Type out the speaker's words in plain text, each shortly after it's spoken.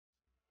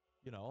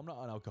You know, I'm not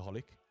an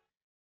alcoholic.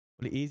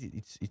 But it is.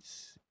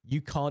 It's.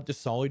 You can't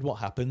decide what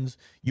happens.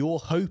 You're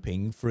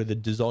hoping for the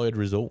desired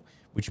result,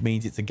 which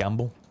means it's a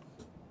gamble.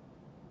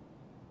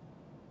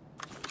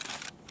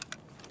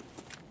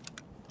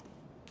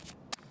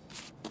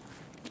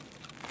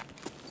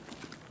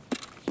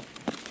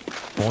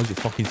 Why is it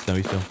fucking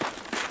snowy still?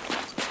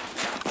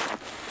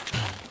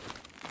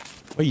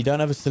 Well, you don't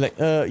have a select...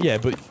 yeah,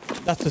 but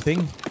that's the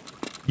thing.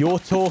 You're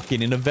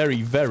talking in a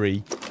very,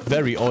 very,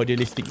 very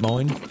idealistic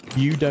mind.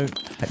 You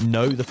don't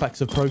know the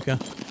facts of poker.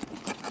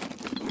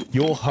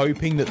 You're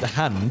hoping that the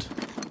hand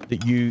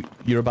that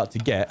you're about to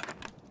get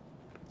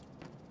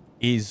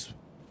is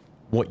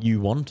what you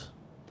want.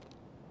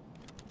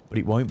 But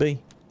it won't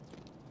be.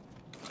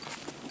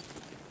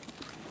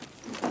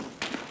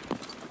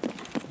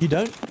 You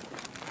don't.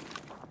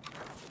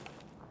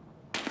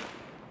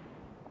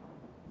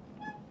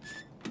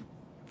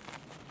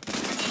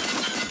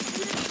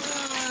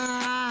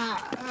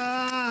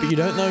 But you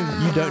don't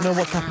know. You don't know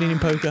what's happening in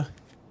poker.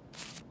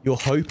 You're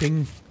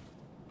hoping.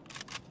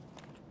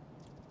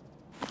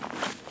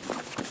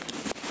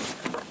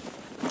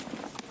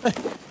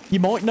 You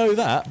might know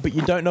that, but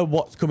you don't know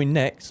what's coming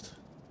next.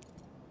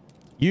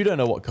 You don't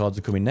know what cards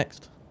are coming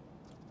next.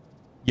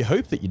 You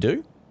hope that you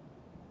do.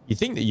 You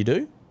think that you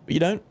do, but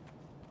you don't.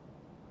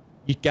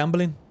 You're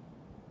gambling.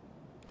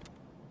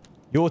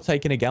 You're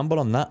taking a gamble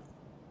on that.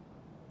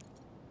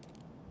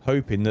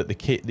 Hoping that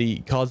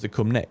the cards that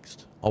come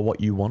next are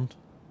what you want.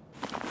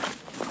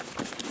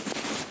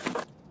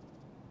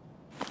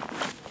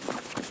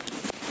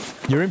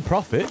 You're in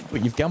profit,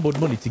 but you've gambled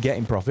money to get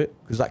in profit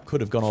because that could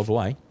have gone all the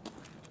way.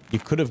 You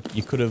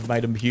could have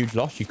made a huge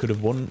loss. You could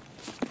have won.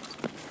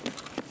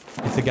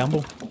 It's a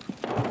gamble.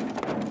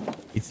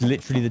 It's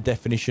literally the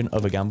definition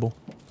of a gamble.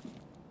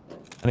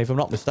 And if I'm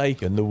not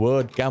mistaken, the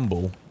word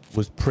gamble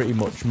was pretty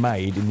much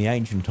made in the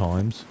ancient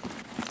times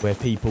where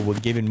people were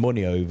giving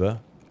money over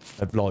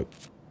of like,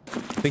 I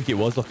think it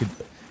was like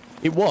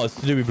it was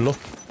to do with luck.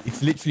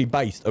 It's literally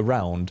based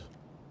around.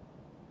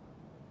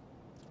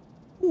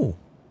 Ooh.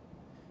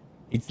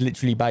 It's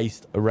literally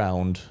based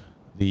around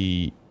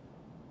the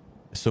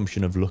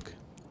assumption of luck.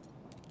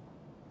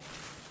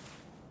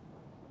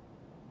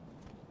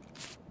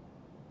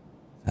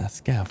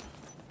 That's scav.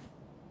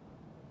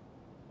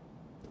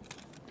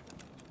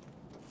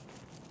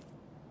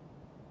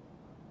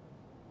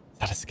 Is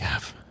that a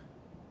scav?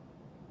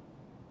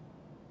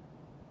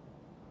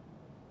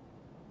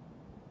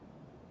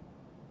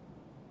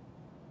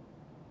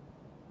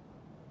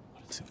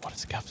 What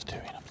is scavs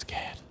doing? I'm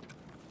scared.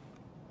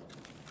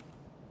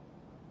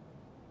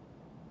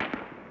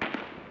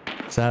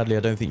 Sadly, I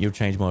don't think you'll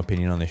change my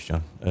opinion on this,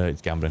 John.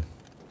 It's gambling.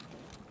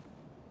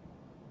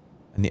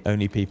 And the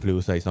only people who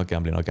will say it's not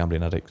gambling are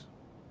gambling addicts.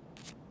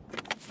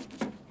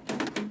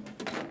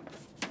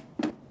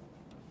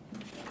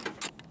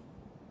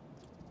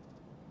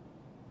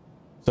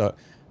 So,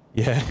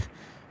 yeah.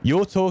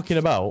 You're talking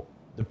about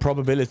the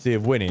probability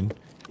of winning.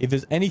 If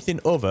there's anything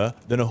other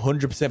than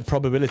 100%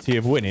 probability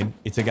of winning,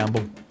 it's a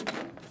gamble.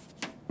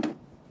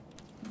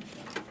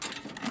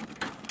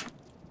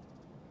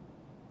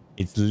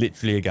 It's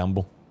literally a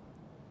gamble.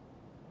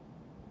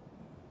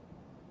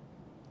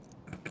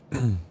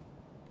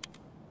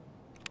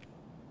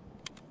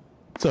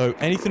 So,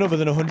 anything other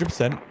than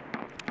 100%,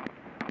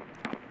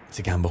 it's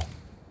a gamble.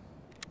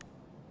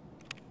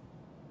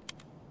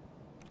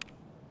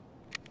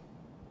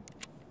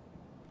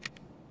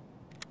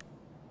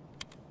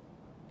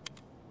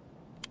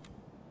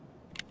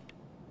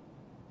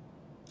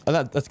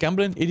 And that's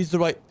gambling. It is the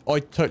right... I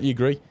totally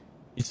agree.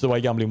 It's the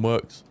way gambling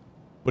works.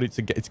 But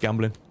it's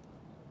gambling.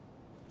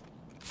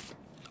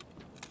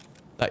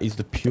 That is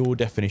the pure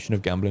definition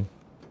of gambling.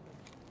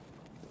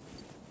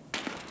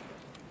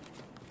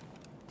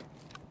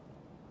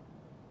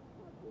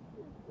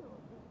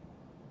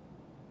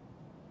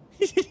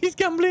 He's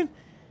gambling.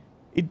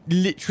 It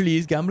literally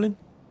is gambling.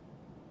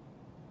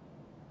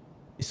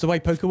 It's the way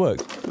poker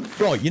works.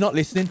 Right, you're not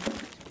listening.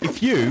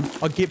 If you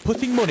are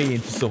putting money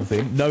into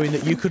something, knowing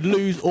that you could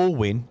lose or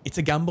win, it's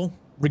a gamble,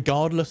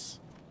 regardless.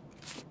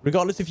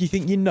 Regardless if you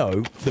think you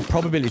know the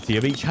probability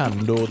of each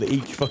hand or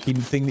each fucking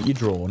thing that you're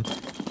drawn,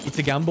 it's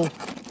a gamble.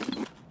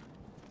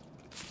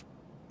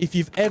 If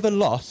you've ever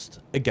lost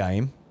a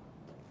game,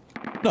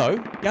 no,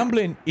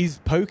 gambling is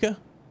poker.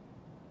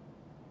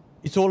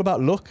 It's all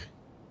about luck.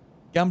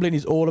 Gambling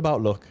is all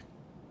about luck.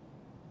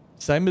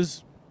 Same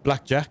as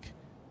blackjack.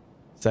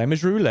 Same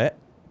as roulette.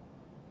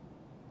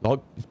 Like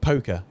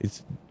poker.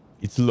 It's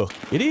luck.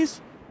 It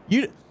is.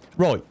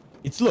 Right.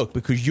 It's luck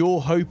because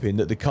you're hoping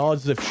that the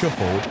cards that have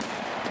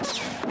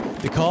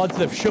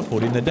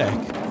shuffled in the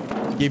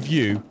deck give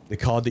you the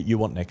card that you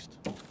want next.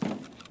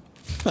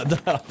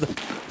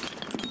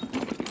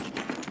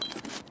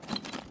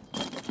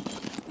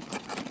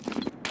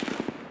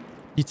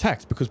 You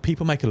tax because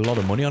people make a lot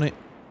of money on it.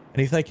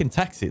 And if they can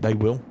tax it, they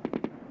will.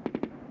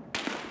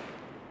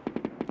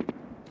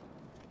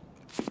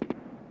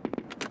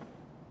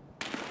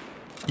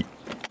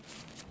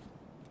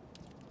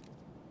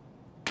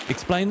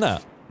 Explain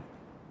that.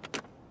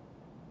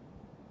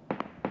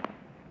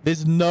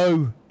 There's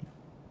no,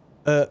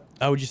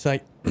 how would you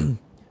say?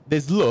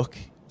 There's luck.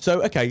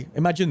 So, okay,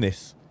 imagine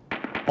this.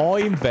 I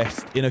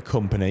invest in a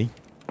company.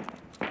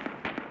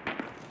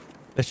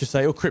 Let's just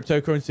say,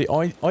 cryptocurrency.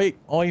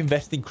 I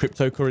invest in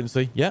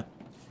cryptocurrency. Yeah.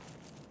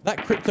 That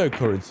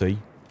cryptocurrency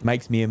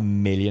makes me a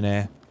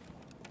millionaire.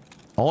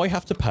 I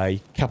have to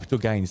pay capital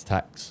gains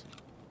tax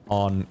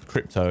on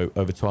crypto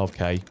over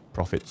 12k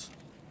profits.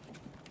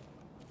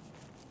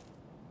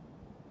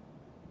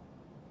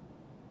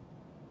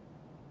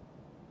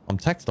 I'm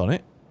taxed on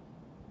it.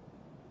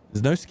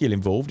 There's no skill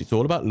involved. It's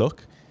all about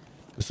luck.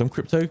 Some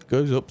crypto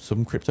goes up,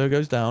 some crypto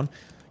goes down.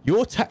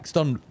 You're taxed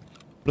on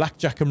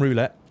blackjack and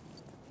roulette.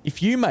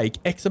 If you make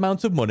X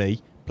amount of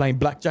money playing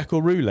blackjack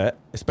or roulette,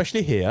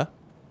 especially here,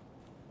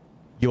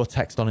 you're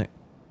taxed on it.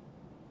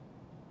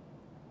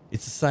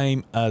 It's the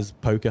same as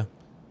poker.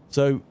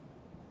 So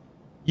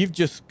you've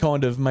just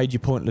kind of made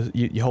your pointless,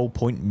 your whole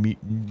point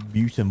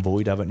mute and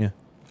void, haven't you?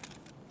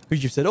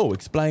 Because you've said, oh,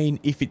 explain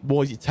if it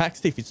was it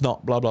taxed, if it's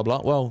not, blah, blah,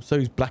 blah. Well, so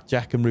is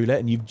blackjack and roulette.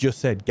 And you've just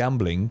said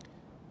gambling.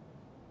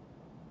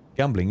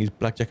 Gambling is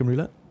blackjack and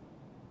roulette.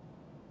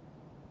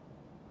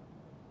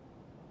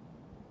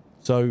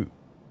 So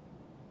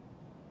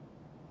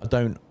I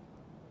don't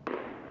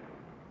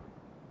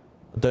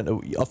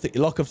know. I think,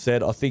 like I've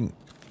said, I think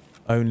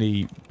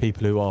only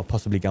people who are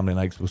possibly gambling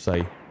addicts will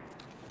say,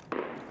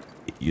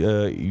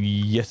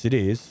 yes, it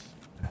is.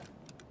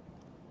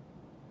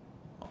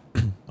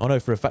 I know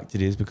for a fact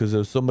it is because there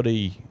was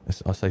somebody,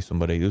 I say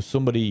somebody, there was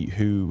somebody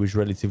who was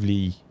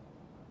relatively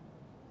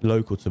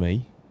local to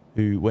me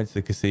who went to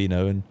the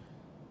casino and...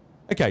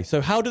 Okay, so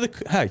how do the...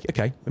 Hey,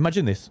 okay,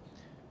 imagine this.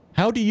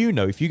 How do you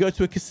know if you go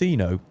to a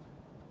casino,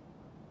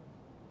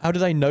 how do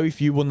they know if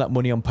you won that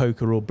money on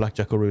poker or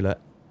blackjack or roulette?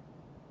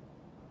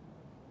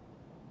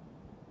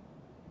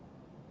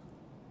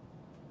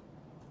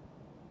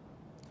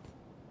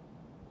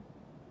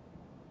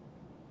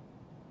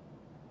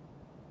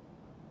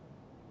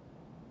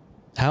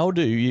 How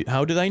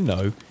do they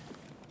know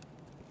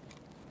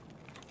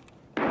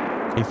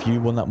if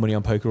you won that money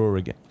on poker or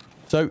again?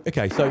 So,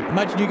 okay, so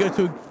imagine you go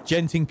to a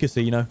Genting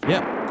casino.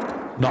 Yep.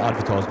 Not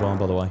advertised one,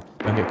 by the way.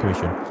 Don't get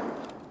commission.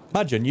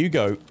 Imagine you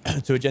go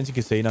to a Genting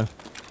casino.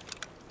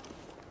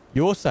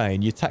 You're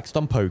saying you're taxed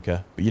on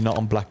poker, but you're not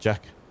on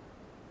blackjack.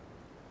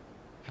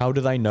 How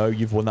do they know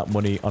you've won that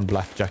money on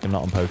blackjack and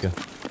not on poker?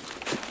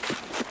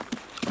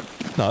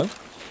 No.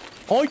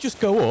 I just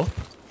go up.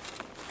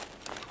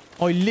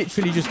 I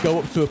literally just go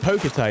up to a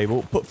poker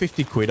table, put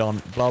 50 quid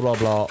on, blah, blah,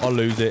 blah. I'll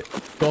lose it.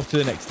 Go off to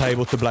the next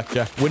table to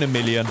blackjack, win $1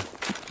 million.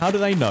 How do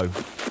they know?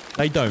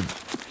 They don't.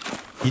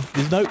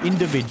 There's no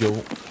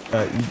individual.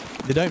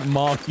 They don't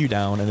mark you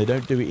down and they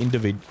don't do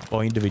it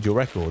by individual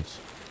records.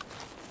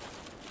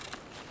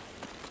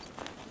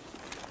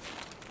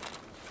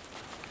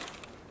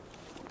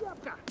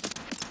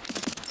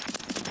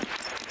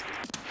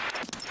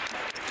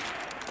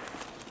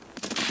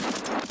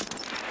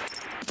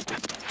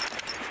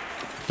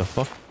 The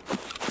fuck?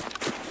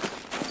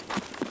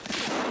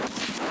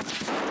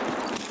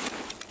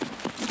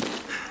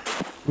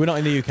 We're not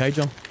in the UK,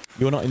 John.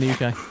 You're not in the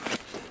UK.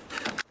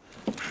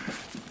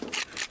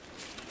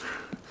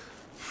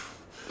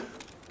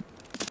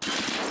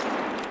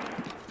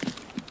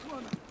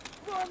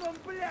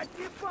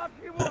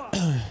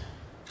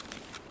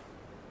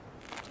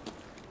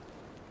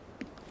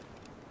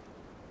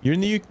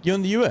 You're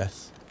in the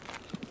US?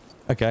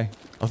 Okay.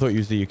 I thought you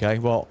was the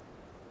UK. Well,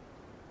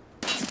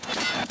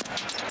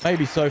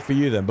 maybe so for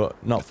you then, but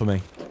not for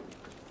me.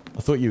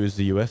 I thought you was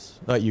the US,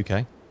 like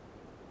UK.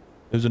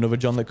 There's another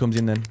John that comes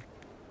in then.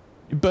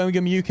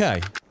 Birmingham,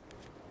 UK.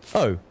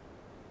 Oh.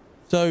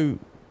 So,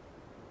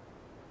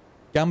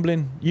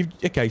 gambling.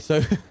 Okay,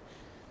 so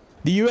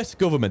the US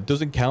government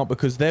doesn't count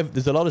because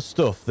there's a lot of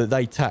stuff that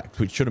they tax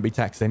which shouldn't be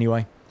taxed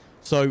anyway.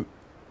 So,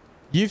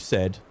 you've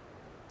said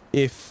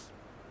if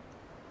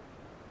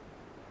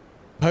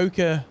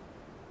poker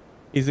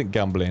isn't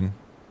gambling,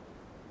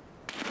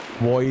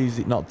 why is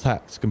it not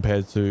taxed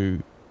compared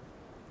to...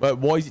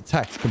 why is it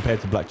taxed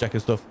compared to blackjack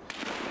and stuff?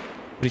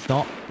 But it's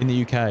not. In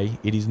the UK,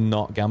 it is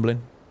not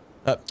gambling.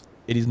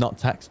 It is not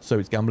taxed, so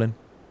it's gambling.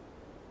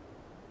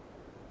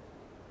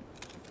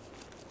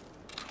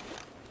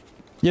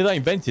 Yeah, they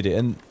invented it,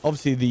 and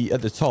obviously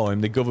at the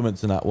time, the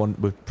governments and that one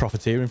were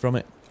profiteering from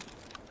it.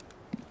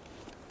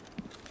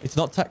 It's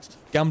not taxed.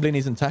 Gambling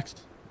isn't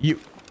taxed.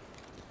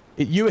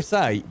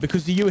 USA,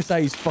 because the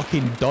USA is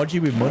fucking dodgy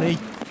with money,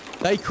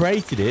 they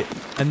created it,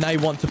 and they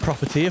want to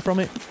profiteer from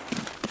it.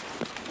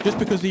 Just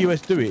because the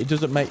US do it, it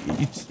doesn't make...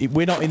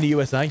 we're not in the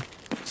USA.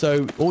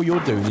 So all you're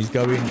doing is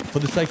going, for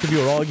the sake of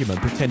your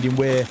argument, pretending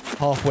we're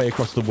halfway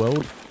across the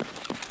world.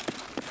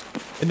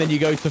 And then you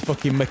go to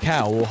fucking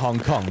Macau or Hong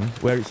Kong,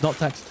 where it's not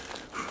taxed.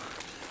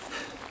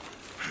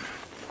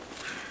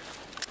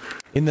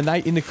 In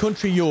the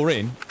country you're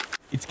in,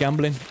 it's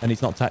gambling, and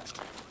it's not taxed.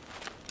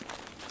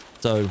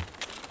 So...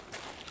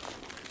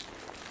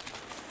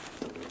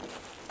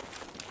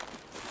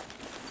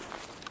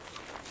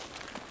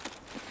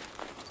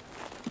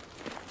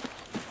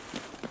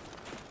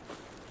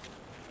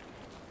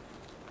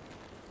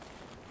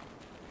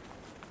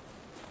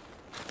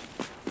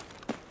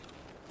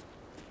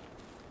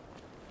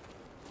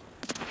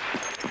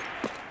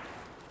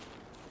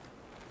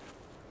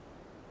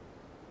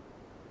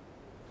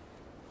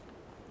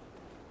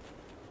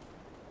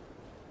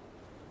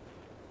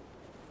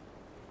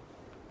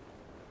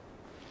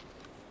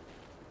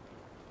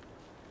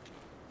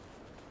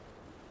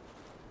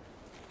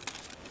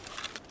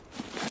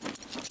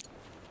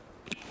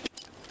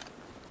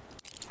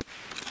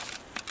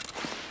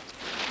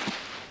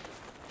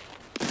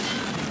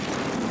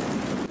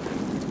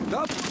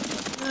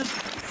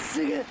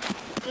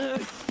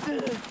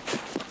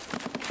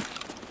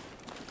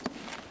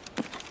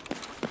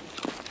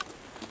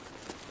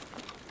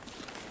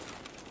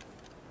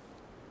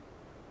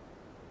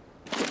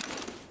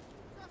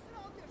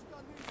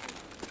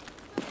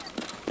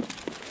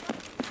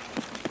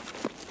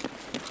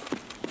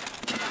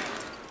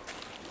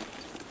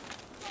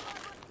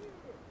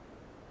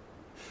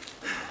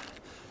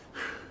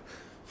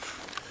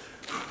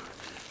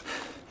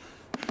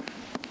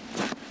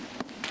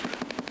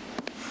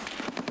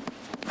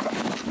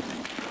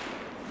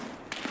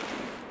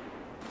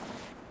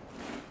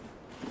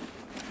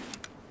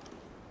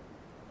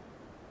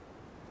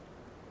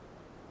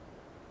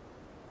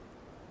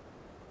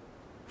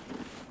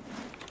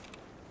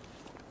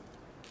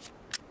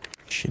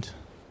 Shit.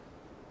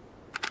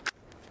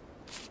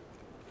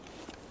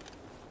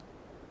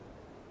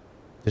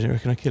 Did you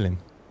reckon I kill him?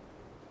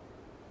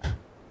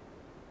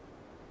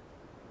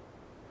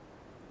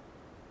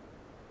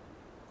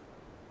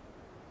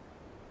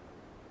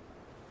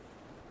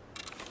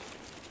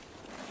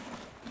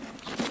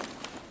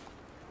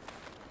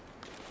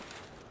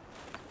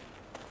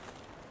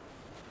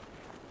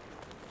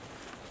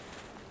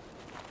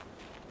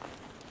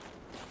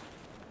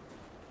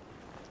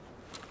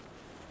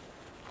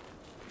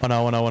 Oh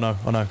no, oh no, oh no,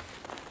 oh no.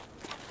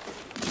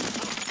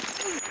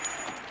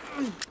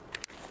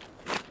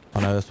 Oh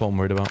no, that's what I'm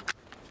worried about.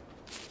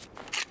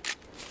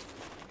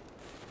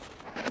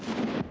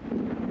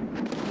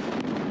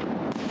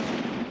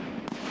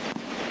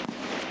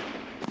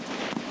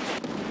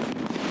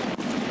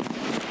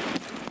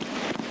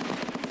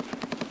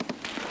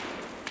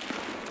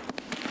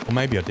 Or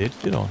maybe I did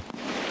I?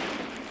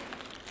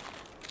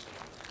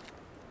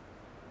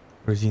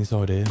 Or is he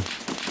inside here?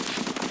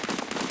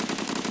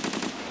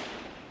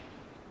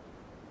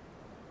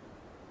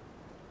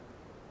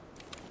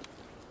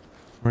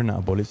 Running out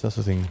of bullets, that's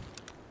the thing.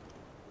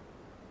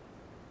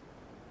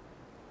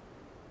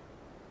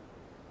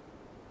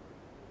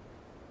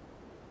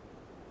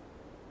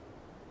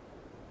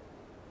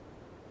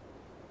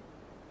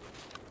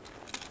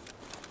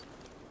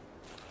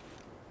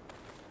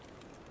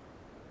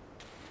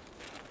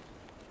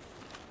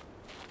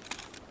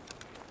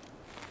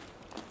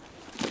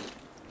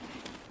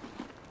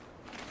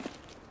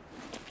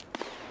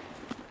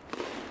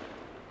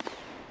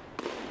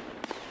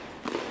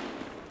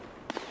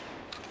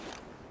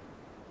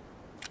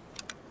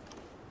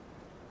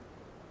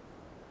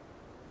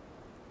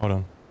 Hold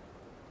on.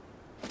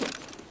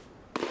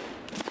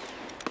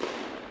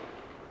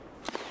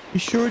 You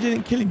sure I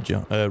didn't kill him,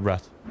 John?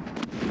 Rat.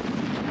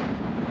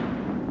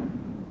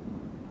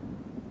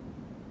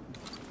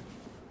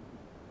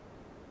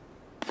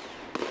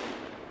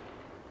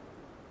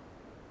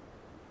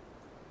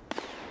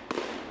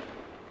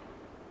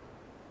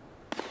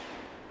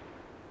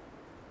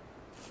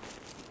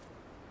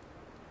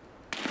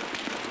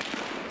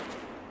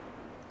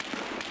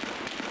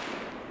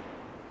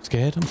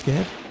 Scared? I'm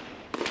scared.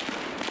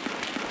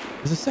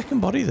 There's a second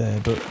body there,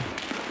 but...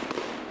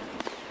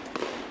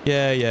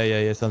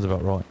 Yeah, sounds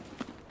about right.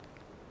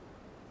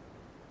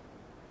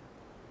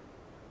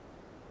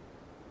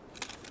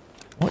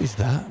 What is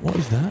that? What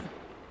is that?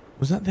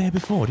 Was that there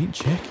before? I didn't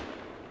check.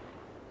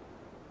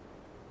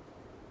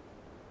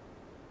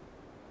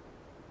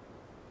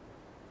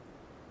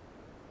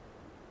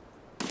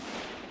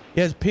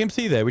 Yeah, there's a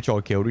PMC there, which I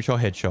killed, which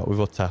I headshot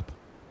with a tap.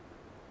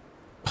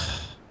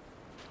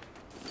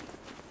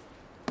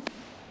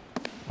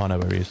 I know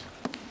where he is.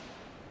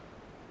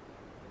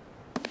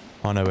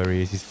 I know where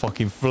he is. He's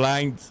fucking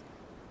flanked.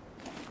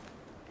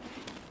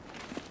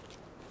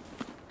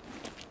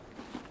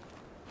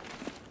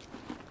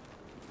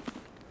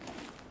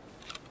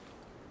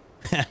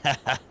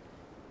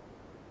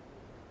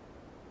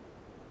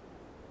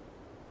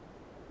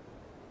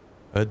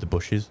 Heard the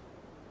bushes.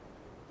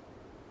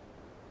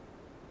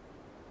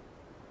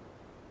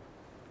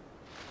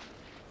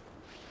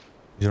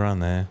 He's around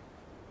there.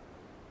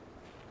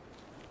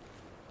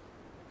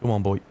 Come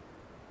on, boy.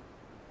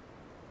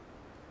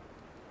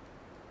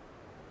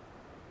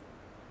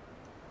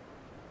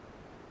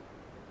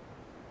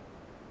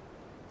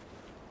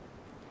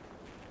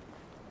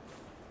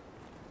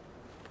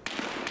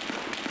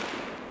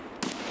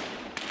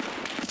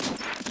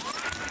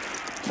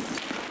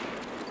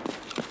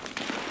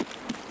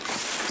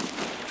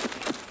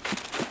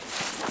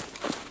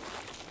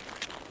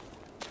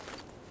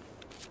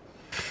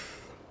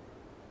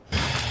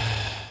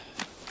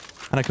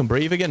 And I can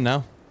breathe again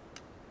now.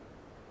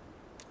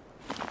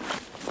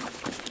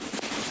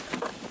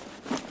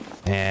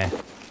 Yeah.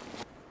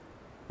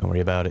 Don't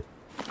worry about it.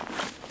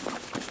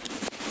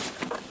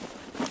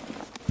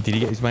 Did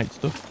he get his mate's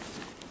stuff?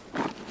 I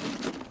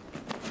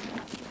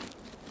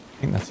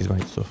think that's his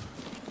mate's stuff.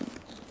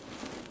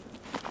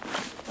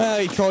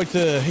 He tried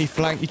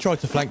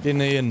to flank,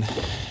 didn't he? And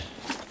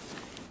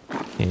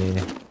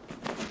yeah.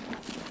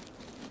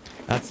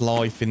 That's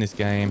life in this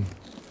game.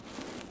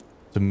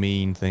 It's a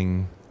mean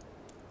thing.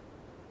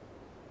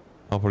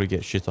 I'll probably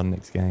get shit on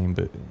next game,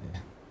 but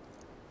yeah.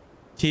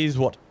 Tis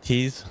what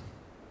tis.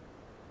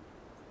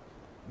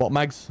 What,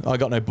 Mags? I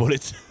got no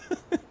bullets.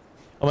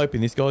 I'm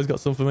hoping this guy's got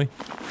some for me.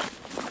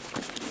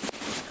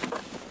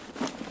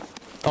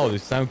 Oh, the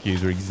sound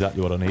cues are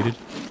exactly what I needed.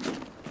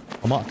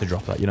 I might have to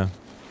drop that, you know.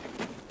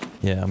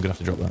 Yeah, I'm going to have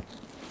to drop that.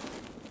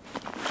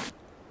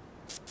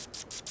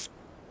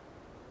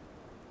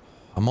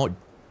 I might...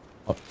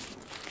 Oh.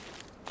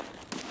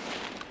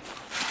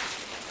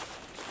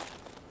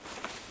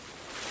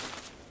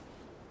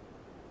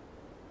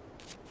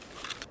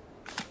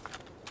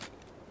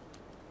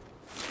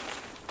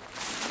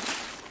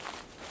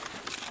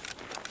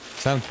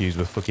 Sound cues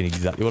were fucking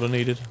exactly what I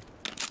needed.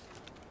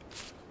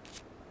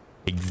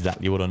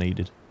 Exactly what I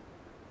needed.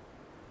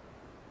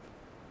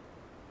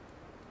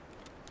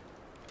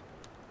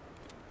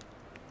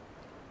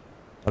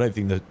 I don't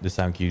think the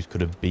sound cues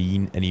could have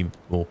been any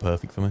more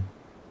perfect for me.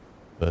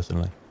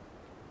 Personally.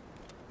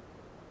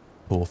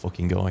 Poor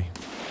fucking guy.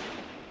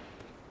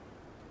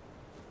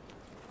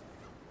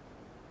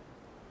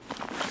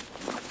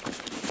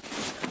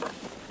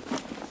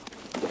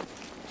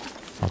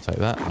 I'll take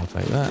that. I'll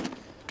take that.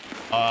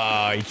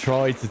 Ah, he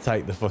tried to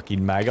take the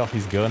fucking mag off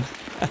his gun.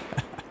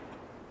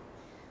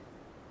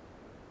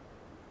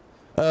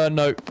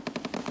 No.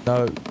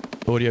 No.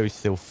 Audio is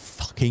still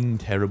fucking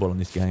terrible on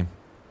this game.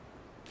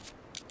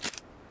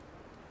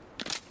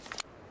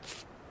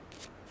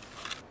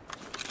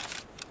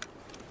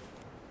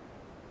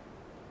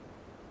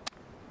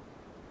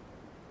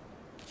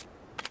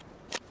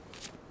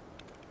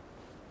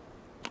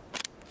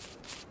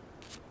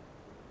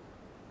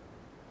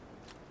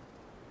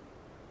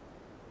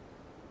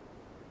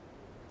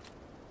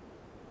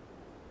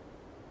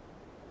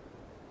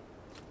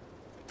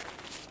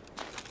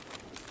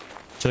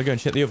 Should I go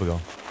and check the other guy?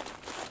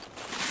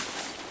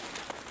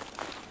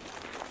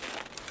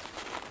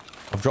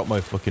 I've dropped my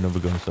fucking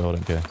other gun, so I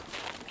don't care.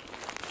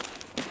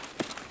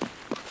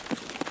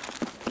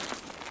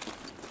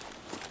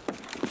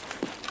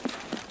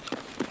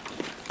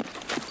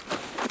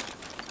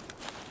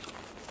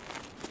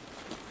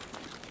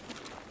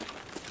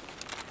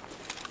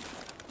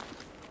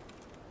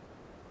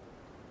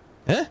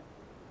 Huh?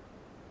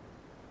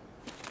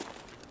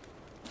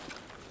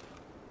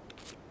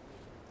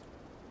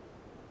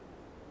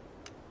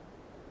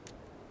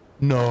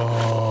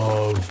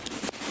 No.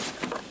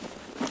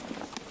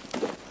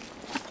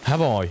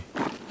 Have I?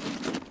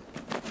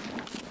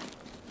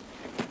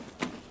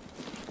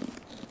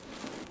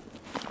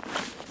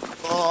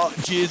 Oh,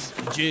 jizz,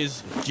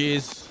 jizz,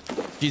 jizz.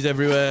 Jizz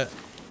everywhere.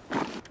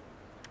 I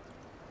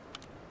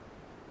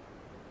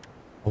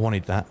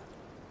wanted that.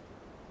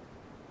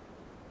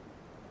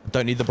 I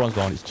don't need the bronze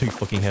line. It's too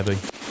fucking heavy.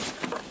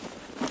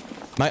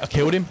 Mate, I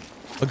killed him.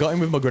 I got him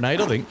with my grenade,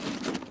 I think.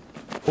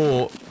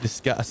 Or the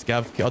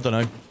scav. I don't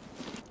know.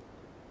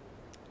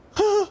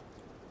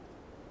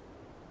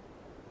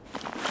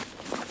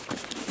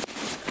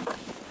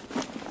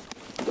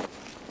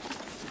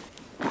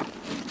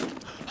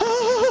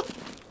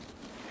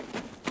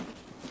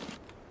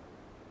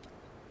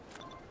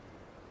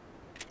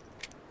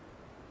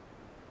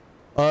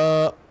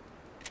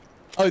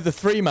 Oh, the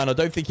 3-man, I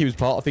don't think he was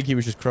part. I think he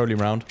was just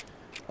crawling around.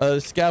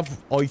 Scav,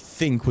 I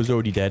think, was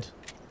already dead.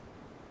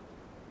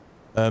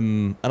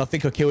 And I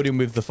think I killed him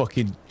with the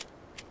fucking...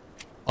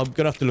 I'm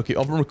going to have to look it...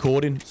 I'm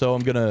recording, so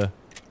I'm going to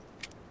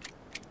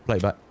play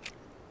it back.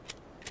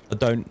 I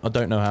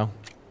don't know how.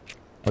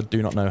 I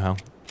do not know how.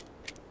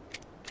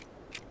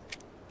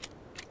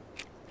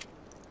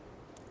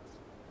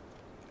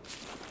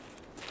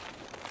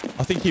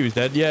 I think he was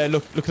dead. Yeah,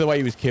 look at the way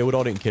he was killed.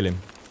 I didn't kill him.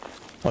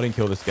 I didn't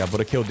kill the Scav,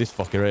 but I killed this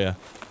fucker here.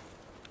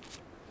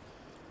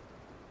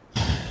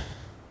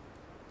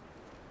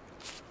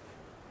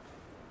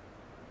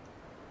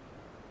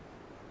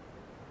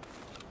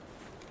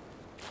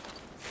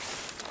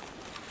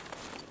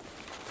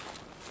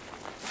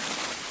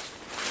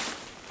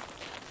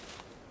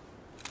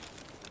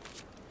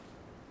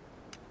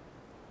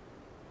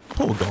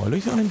 Poor guy,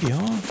 looks on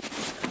MDR.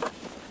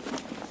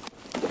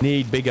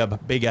 Need bigger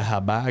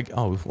bag.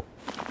 Oh, look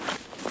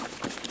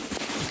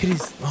at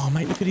his... Oh,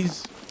 mate, look at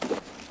his...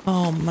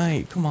 Oh,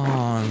 mate, come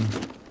on.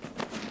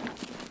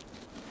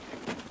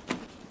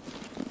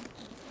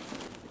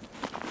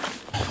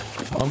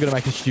 I'm going to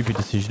make a stupid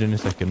decision in a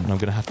second. I'm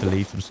going to have to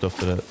leave some stuff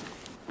to the...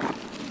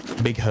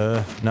 Big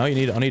her. No, I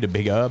need a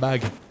bigger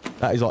bag.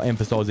 That is like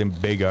emphasizing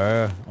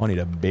bigger. I need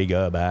a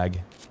bigger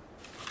bag.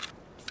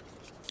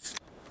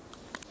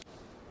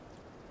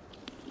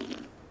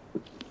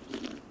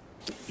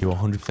 You're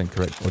 100%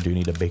 correct. I do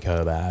need a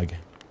bigger bag.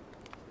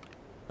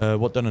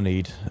 What don't I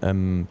need?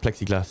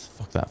 Plexiglass.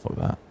 Fuck that. Fuck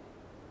that.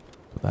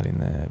 Put that in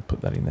there.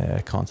 Put that in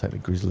there. Can't take the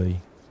grizzly.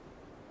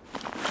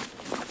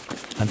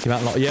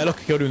 Antimatt lock. Yeah, look,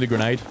 I killed him with the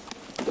grenade.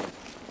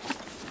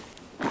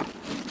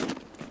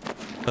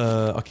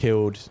 I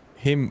killed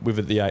him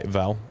with the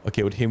Val. I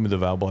killed him with the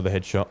Val by the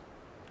headshot.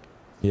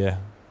 Yeah.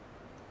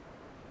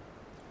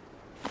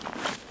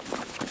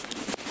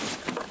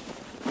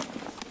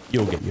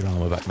 You'll get your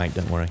armor back, mate.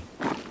 Don't worry.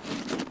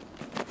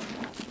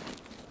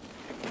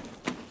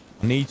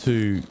 I need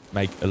to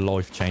make a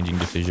life-changing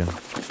decision.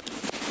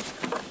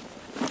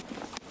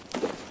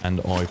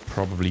 And I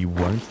probably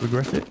won't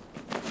regret it.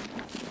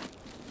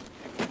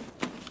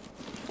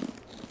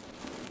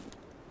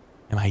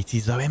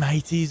 M80s though,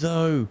 M80s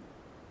though.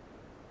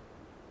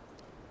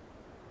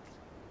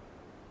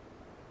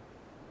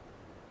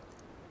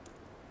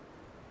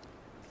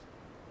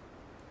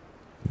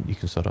 You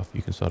can start off,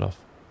 you can start off.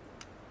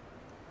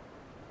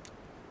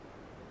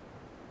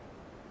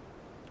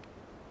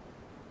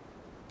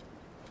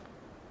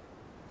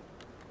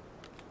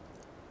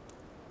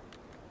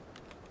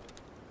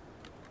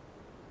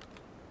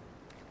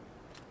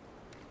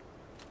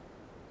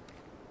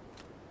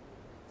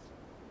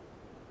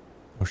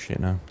 Oh shit,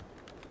 no.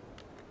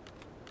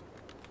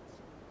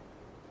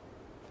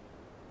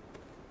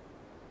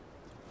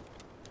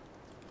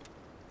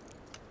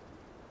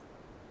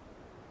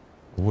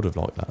 I would have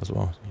liked that as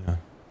well, you know.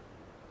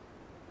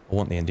 I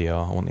want the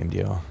NDR, I want the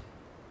MDR.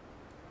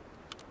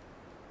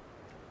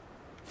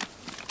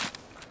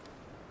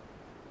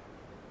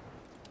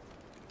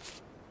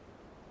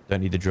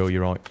 Don't need the drill,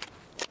 you're right.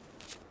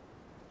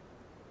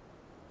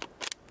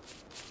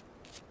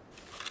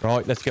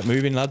 Right, let's get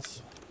moving,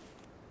 lads.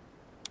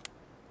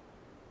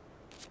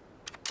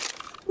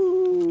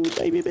 Ooh,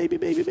 baby, baby,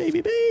 baby,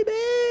 baby,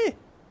 baby!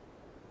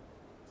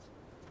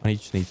 I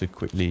just need to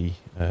quickly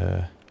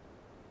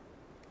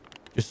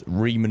just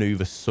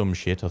re-maneuver some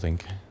shit, I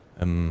think.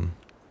 Don't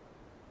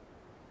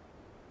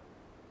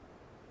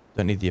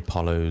need the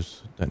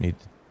Apollos. Don't need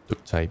the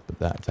duct tape, but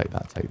that, take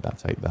that, take that,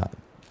 take that.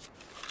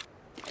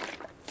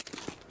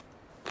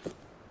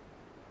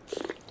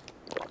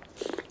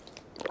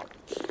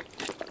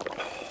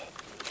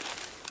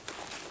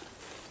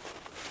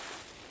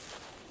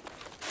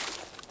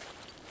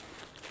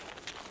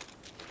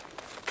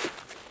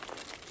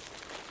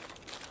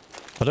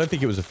 I don't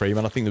think it was a free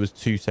man. I think there was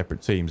two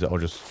separate teams that I'll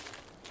just...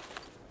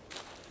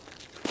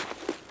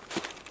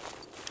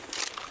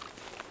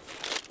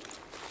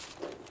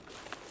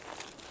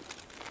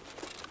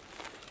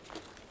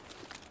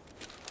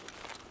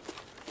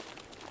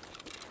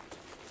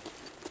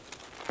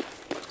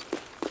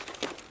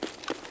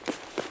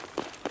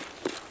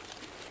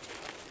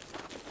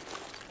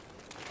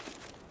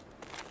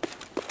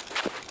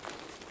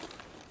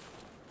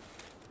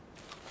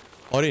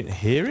 I didn't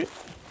hear it,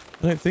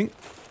 I don't think.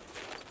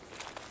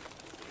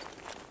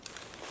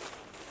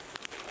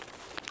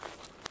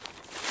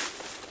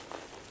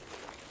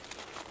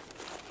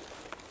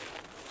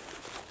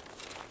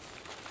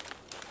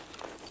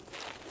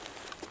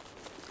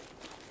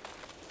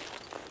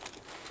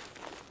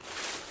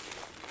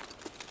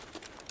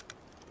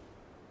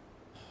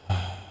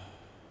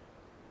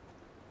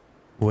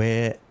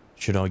 Where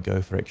should I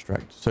go for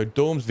extract? So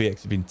Dorm's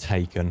VX has been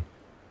taken.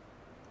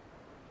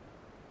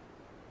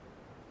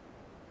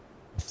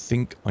 I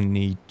think I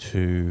need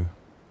to...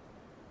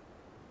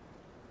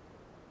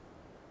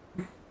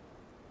 I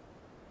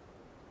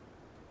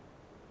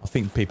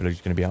think people are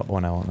just going to be out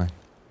by now, aren't they?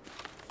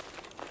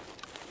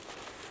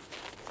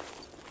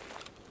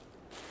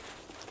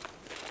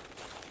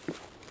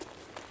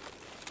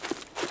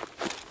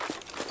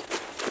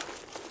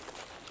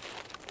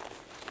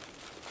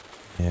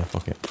 Yeah,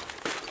 fuck it.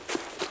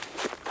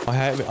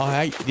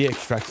 I hate the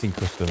extracting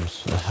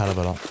customs a hell of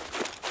a lot.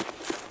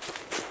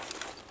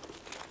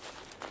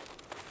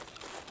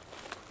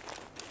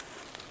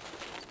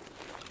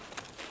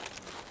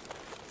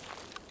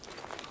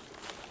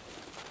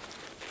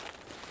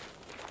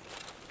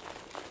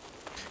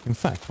 In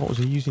fact, what was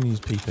he using his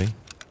PP?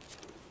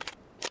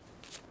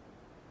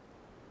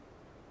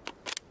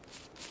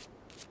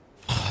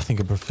 I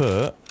think I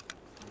prefer...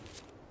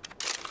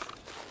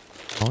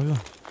 Oh yeah.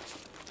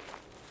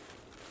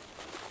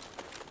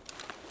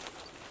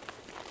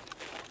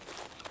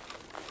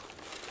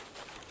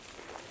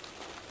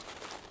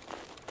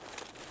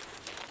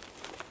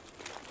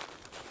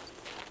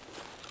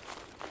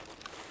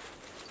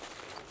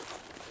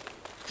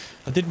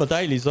 I did my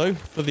dailies though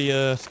for the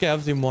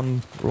scavs in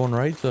one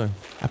raid, so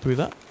happy with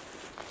that.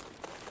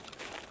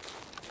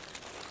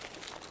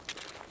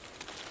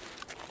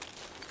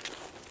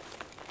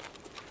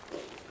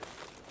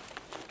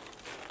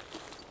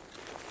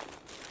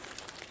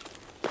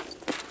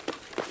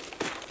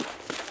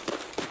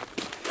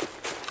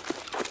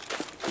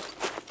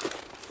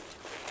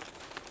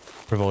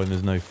 Providing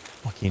there's no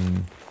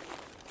fucking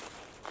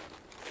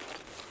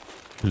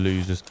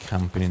losers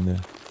camping in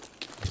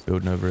this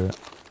building over here.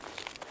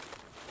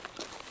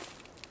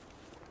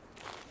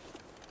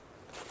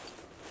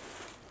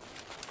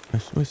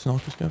 Where's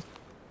snipers go?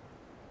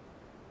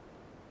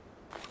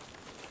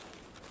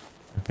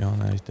 Okay, oh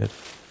no, he's dead.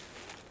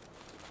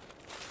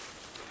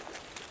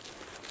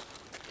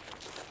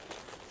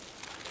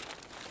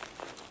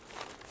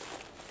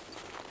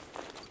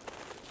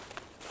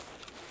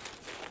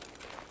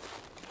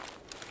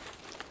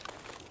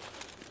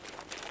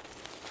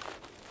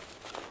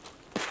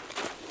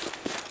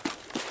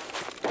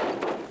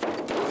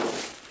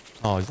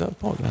 Oh, is that a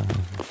pot there?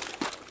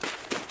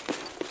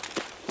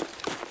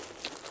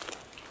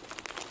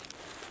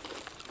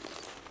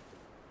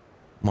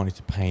 Might need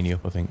to paint you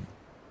up, I think.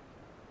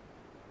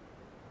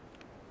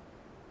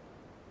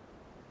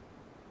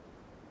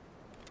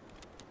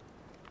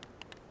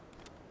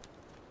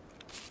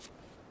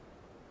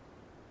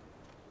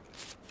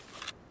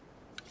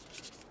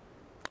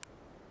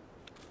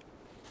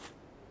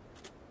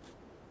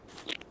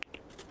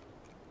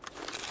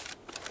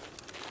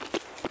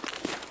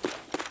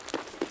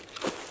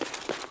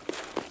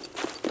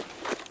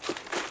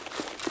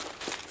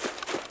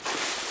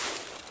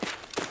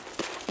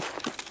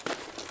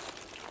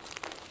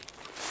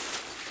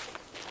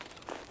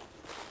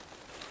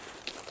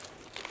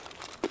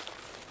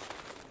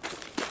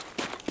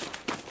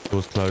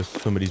 Door's closed.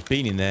 Somebody's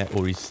been in there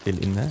or he's still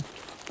in there.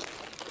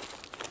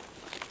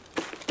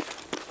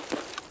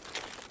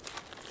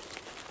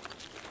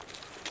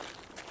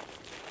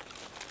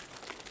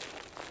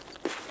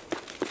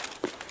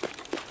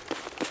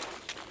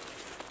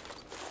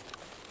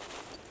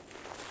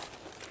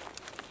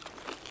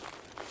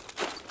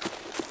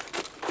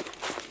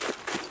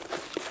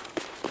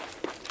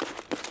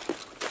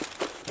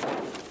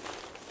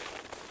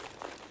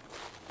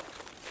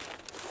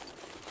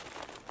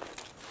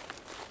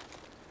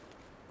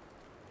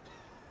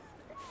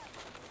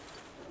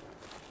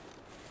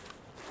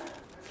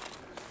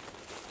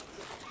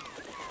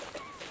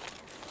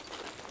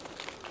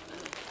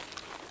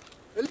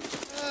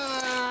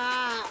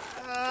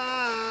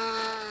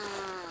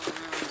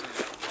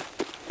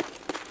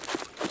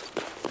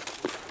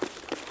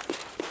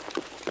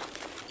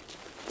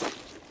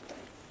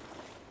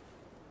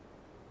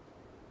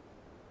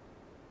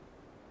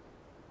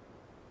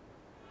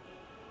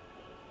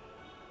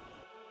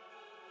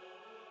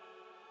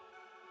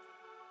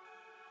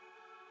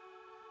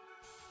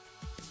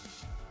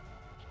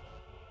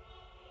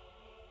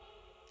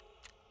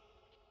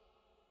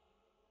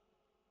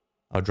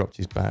 I dropped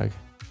his bag.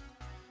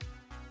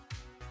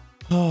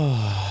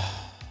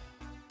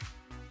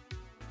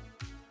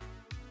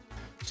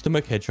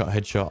 Stomach headshot,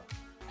 headshot.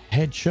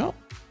 Headshot?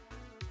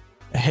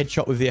 A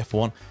headshot with the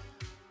F1.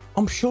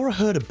 I'm sure I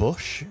heard a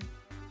bush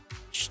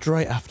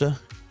straight after.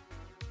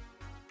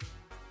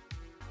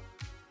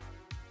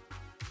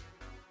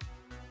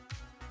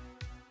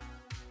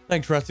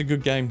 Thanks, Rat. A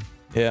good game.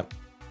 Yeah.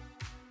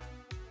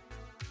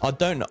 I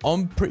don't know.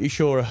 I'm pretty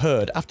sure I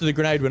heard. After the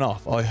grenade went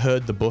off, I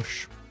heard the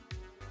bush.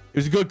 It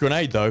was a good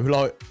grenade, though.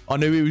 Like, I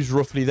knew he was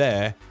roughly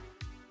there.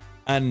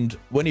 And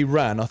when he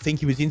ran, I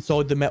think he was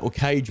inside the metal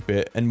cage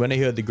bit. And when he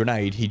heard the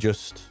grenade, he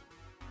just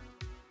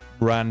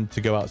ran to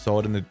go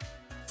outside and the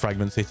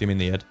fragments hit him in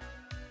the head.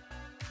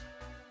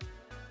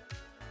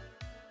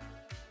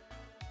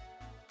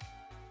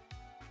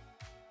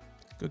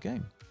 Good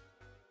game.